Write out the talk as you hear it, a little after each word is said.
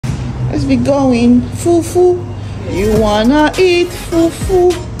Let's be going. Fufu. You wanna eat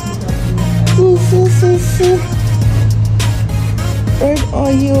fufu? Fufu, fufu. Red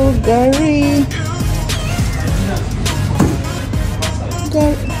oil, gari.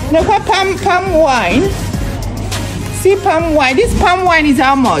 No, palm wine. See palm wine. This palm wine is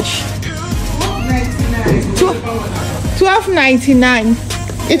how much? $12.99.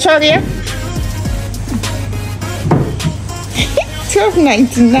 It's all here.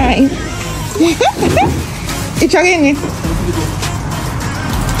 $12.99. It's all in it.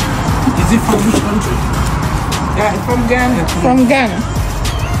 Is it from which country? From Ghana. From Ghana.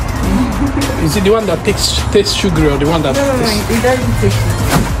 Is it the one that tastes sugary or the one that No, it doesn't taste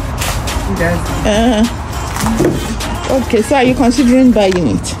sugary. It doesn't. Okay, so are you considering buying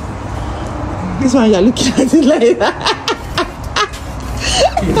it? This one you're looking at it like that.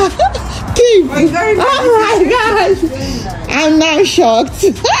 Keep. Oh my gosh. I'm now shocked.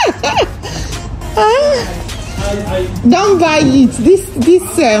 Don't buy it.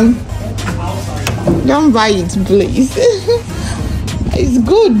 Don't buy it, please. It's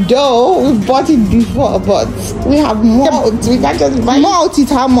good though. We've bought it before, but we have malt. We can't just buy malt.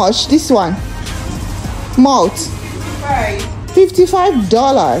 It's how much? This one. Malt.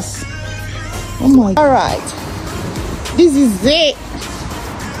 $55. Oh my. All right. This is it.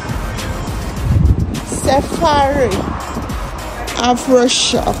 Safari Afro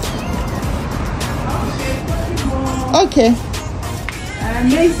shop. Okay.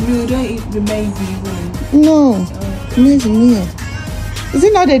 Maize meal, don't eat the maize meal. No, maize meal. Is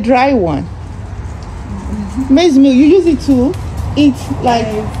it not a dry one? Maize meal, you use it to eat like.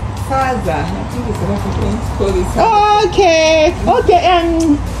 Faza. I think it's Okay,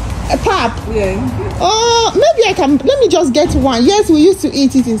 pap. Yeah. Oh, maybe I can. Let me just get one. Yes, we used to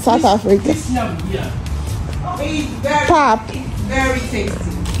eat it in South Africa. It's Pap. very tasty.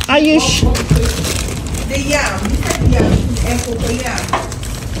 Are you sure? The yam. You said yam and cocoyam.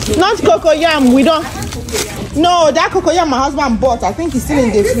 Not cocoyam. We don't. No, that cocoyam my husband bought. I think he's still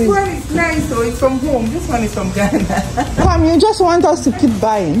in the This fridge. one is nice, so it's from home. This one is from Ghana. Pam, you just want us to keep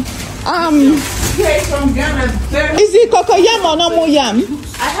buying. Yeah, it's from Ghana. Is it cocoyam or normal yam?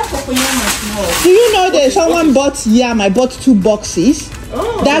 I have cocoyam as well. Do you know that someone bought yam? I bought 2 boxes.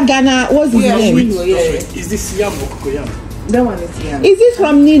 Oh. That Ghana, what's his name? Is this yam or cocoyam? That one is yam. Is this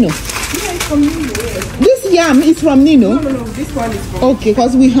from Nino? Yeah, it's from Nino. Yeah. This yam is from Nino? No, this one is from. Okay,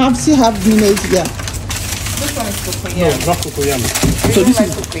 because we still have Nino's yam. This one is cocoyam. No, not cocoyam. So You this don't is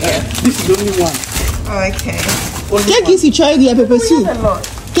like cocoyam? this is only one. Oh, okay. Cake is try the pepper soup. We have a lot.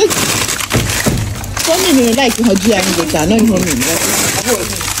 Cake. For me, you like to have yam, but I know you mean.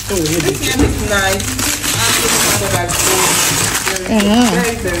 This yam is nice. Very, very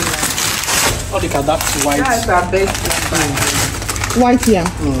nice. Oh, they can that's white. That's our best one. White yam.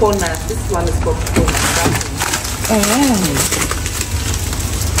 Kona. This one is called Kona.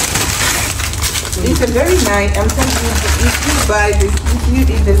 It's a very nice. I'm telling you, if you buy this, if you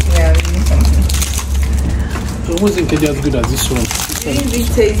eat this yam, So who's in Kenya as good as this one? you really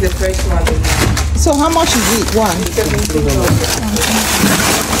taste the fresh one. So how much is it? One.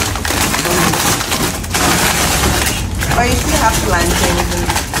 But you still have plantain.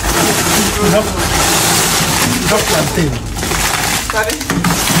 You have plantain. Sorry?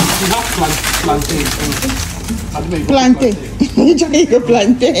 You have plantain. Plantain. You try to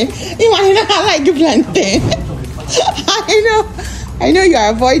plantain. You want to know how I like the plantain. I know you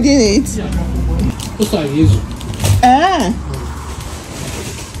are avoiding it. What's that use?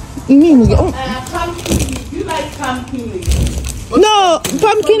 You mean we get, Pumpkin leaf. You like pumpkin leaf? no,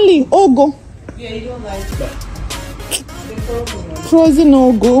 pumpkin leaf, ogo. Yeah, you don't like that. Frozen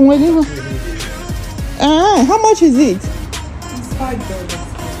ogo. How much is it? It's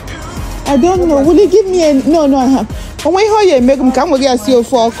 $5. I don't know. Will you give me a no, I have. But when you make them come with your seal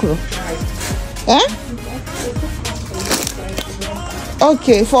for okra.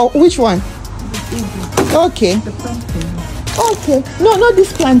 Okay, for which one? Okay. Okay. No, not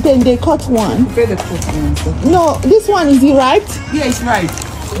this plantain. They cut one. No, this one is it ripe? Yeah, it's right.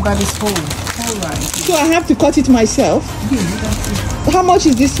 But it's whole right. So I have to cut it myself. Yeah, that's it. How much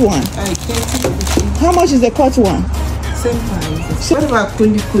is this one? How much is the cut one? Same price. What about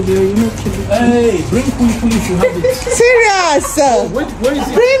kuli kuli? You know kuli. Hey, bring kuli kuli if you have it. Serious? Where is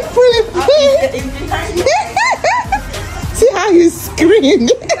it? Bring kuli kuli. See how you scream.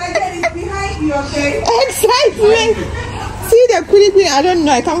 It's behind you, okay? Excitement. See the kuli kuli? I don't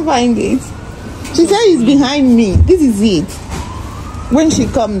know. I can't find it. She said it's behind me. This is it. When she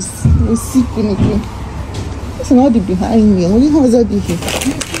comes, we'll see kuli kuli. It's not the behind me. Only how is that different?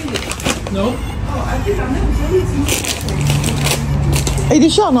 No. Oh, I think I'm not Are you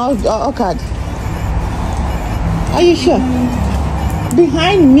sure? No, okay. Are you sure?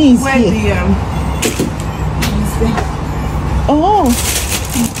 Behind me is Where here.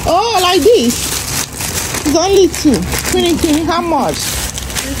 Oh, like this. It's only 2. 20, how much?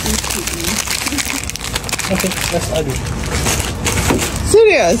 Okay, let's add it.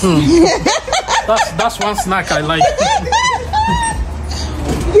 Serious? That's one snack I like.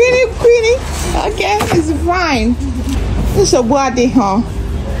 Queenie. Okay, it's fine. It's a body, huh?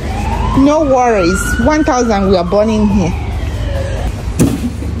 No worries. 1,000 we are burning here.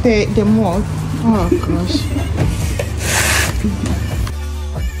 The mug. Oh gosh.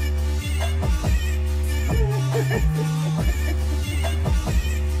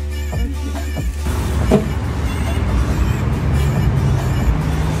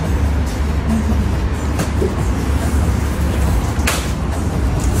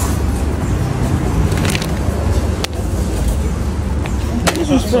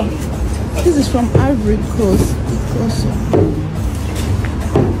 This is from Ivory Coast.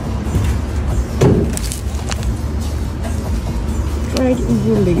 Dried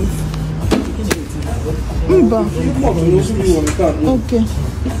ugu leaf. Okay.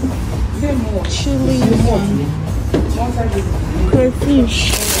 Chili and crayfish.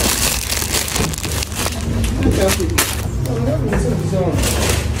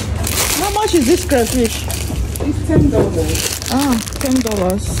 How much is this crayfish? It's $10. Ah,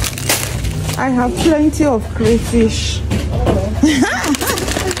 $10. I have plenty of crayfish.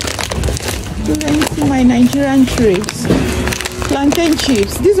 Plenty my Nigerian trips. Plantain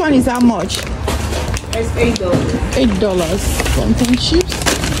chips. This one is how much? It's $8. $8. Plantain chips.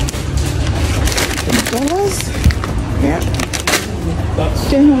 $8. Yeah.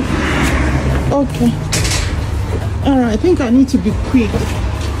 Okay. Alright, I think I need to be quick.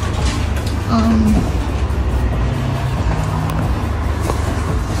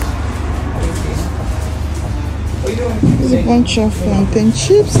 There's a bunch of plantain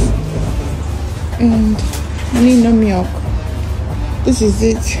chips and Nino milk. This is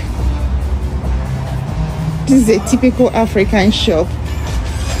it. This is a typical African shop.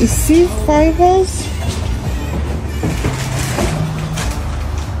 You see fibers.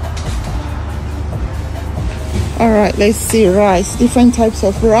 Alright, let's see rice. Different types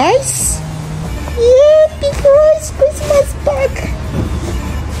of rice. Yeah, big rice. Christmas bag.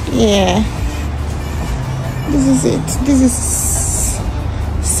 Yeah. This is it. This is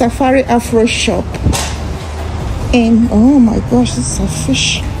Safari Afro shop. And oh my gosh, this is a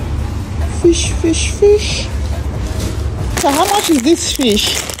fish. Fish. So how much is this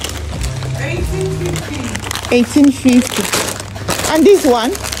fish? $18.50. And this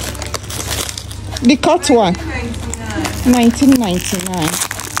one? The cut one? $19.99.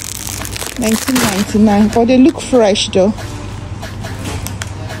 $19.99. But they look fresh though.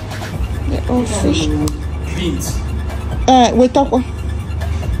 They're all fish. Beans. With aqua.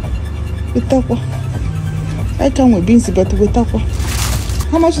 I come with beans, but with aqua.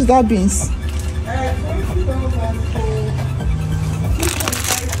 How much is that beans?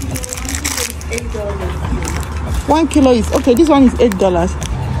 1 kilo is okay. This one is $8.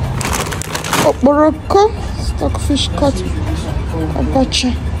 Okporoko, stockfish cut,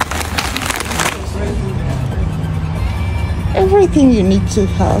 abacha. Everything you need to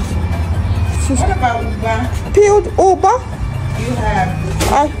have. What about Uba? Peeled Uba? You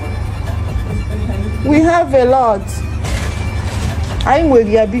have. We have a lot. I'm with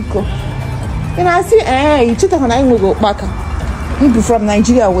Yabiko. And I see, you took on I'm with Baka. You from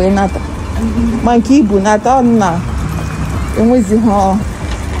Nigeria, we're not. Monkey, not on now. And with the hall.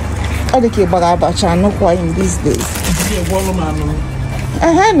 I don't care about abacha, not quite in these days.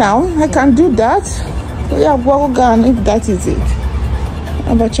 Now, I can do that. We have Wagan if that is it.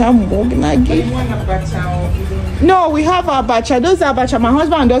 Abacha, no, we have abacha. Those abacha, my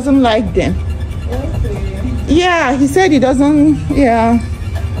husband doesn't like them. Okay. Yeah, he said he doesn't,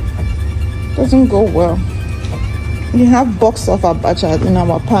 doesn't go well. We have box of abacha in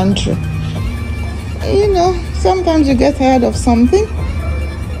our pantry. You know, sometimes you get tired of something,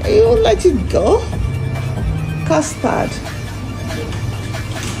 you let it go. Custard.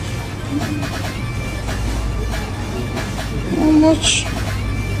 How much?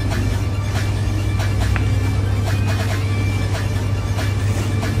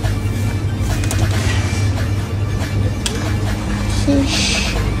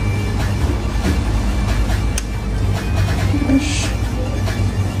 Fish.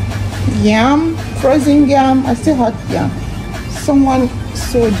 Yam, frozen yam. I still had yam. Someone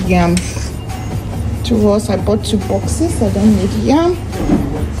sold yam to us. I bought 2 boxes. I don't need yam.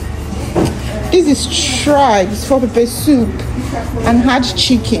 This is tribes for pepper soup. and had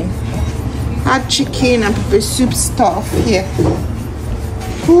chicken. Had chicken and pepper soup stuff here.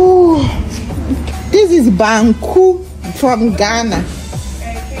 Ooh. This is Banku from Ghana.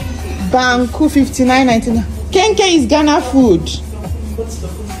 Banku 59.99. Kenke is Ghana food.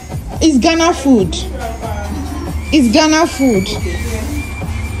 It's Ghana food. It's Ghana food.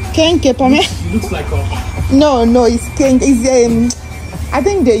 Kenke, Pame? Looks like a... No, it's Kenke. It's I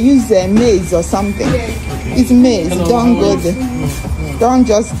think they use maize or something. Okay. It's maize. Don't go there. Don't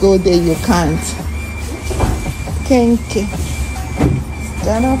just go there. You can't. Kenke.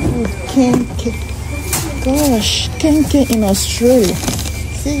 Ghana food. Kenke. Gosh, Kenke in Australia.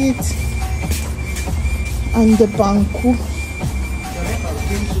 See it? And the Banku.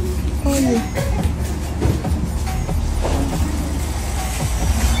 Oh yeah.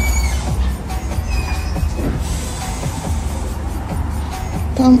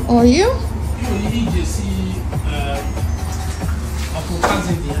 Palm oil.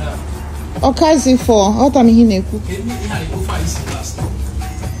 Okazi for what am I here?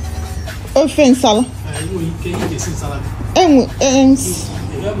 Ofen sala.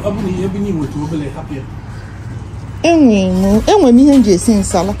 Enwe mi hen jesin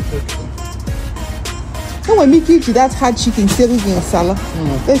sala. Enwe mi keep that hard chicken serving in sala.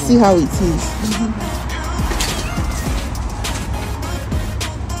 Let's see how it is.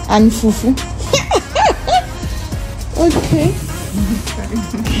 And fufu. Okay.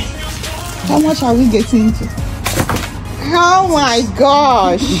 How much are we getting to? Oh my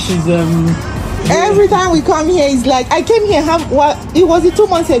gosh. This is every time we come here, it's like I came here. It was 2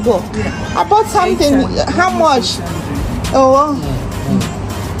 months ago. Yeah. I bought something. How much? Oh,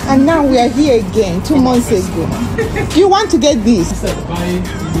 and now we are here again 2 months ago. Do you want to get this?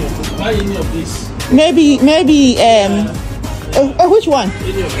 Buy any of this. Maybe. Which one?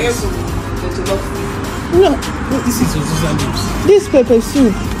 No. This is Oziza leaves. This pepper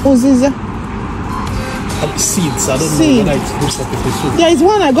soup, Oziza. Seeds. I don't know whether it looks like pepper soup. There is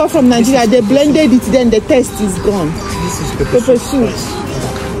one I got from Nigeria. They blended it, then the taste is gone. This is pepper soup.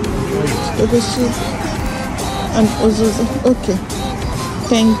 Pepper soup. And Oziza. Okay.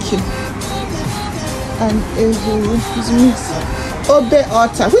 Thank you. And is mixed. Obe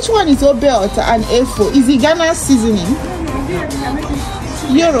Otta. Which one is Obe Otta and Efo? Is it Ghana seasoning?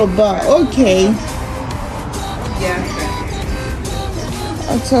 Yoruba. Okay. Yeah.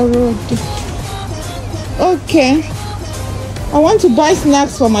 Otta Road. Okay. I want to buy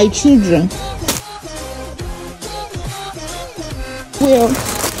snacks for my children. Well,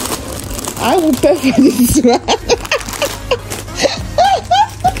 I will pay for this one.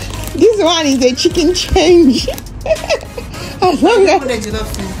 This one is a chicken change.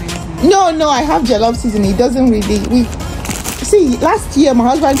 No, I have jollof seasoning. It doesn't really. See, last year my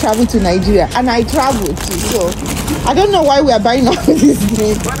husband traveled to Nigeria and I traveled too. So I don't know why we are buying all these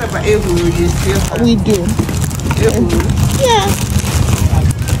things. What about Evu? We do. Evu? Yeah.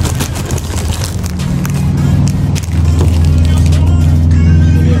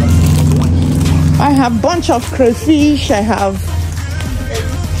 I have a bunch of crayfish. I have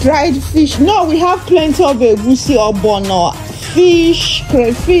dried fish. No, we have plenty of egusi or bono. Fish,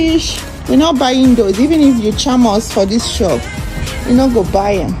 crayfish. We're not buying those. Even if you charm us for this shop, we not go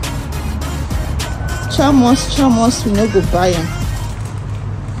buy them. Charm us, we not go buy them.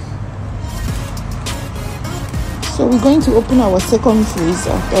 So we're going to open our second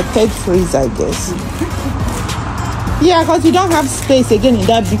freezer, or third freezer, I guess. Yeah, because we don't have space again in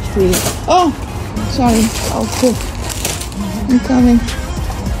that big freezer. Oh, sorry. Okay. I'm coming.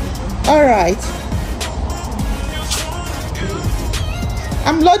 All right.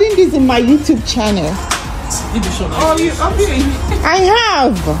 I'm loading this in my YouTube channel. Oh, you okay? I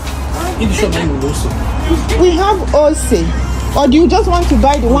have. We have Ose. Or do you just want to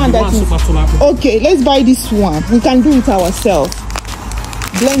buy the one that is... Okay, let's buy this one. We can do it ourselves.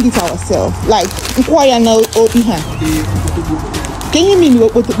 Blend it ourselves. Like, can you mean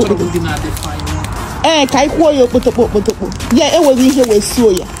what? Yeah, it was in here with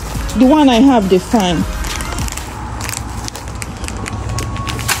soya. The one I have, the fine.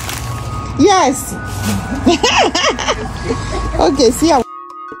 Yes. Okay, see how.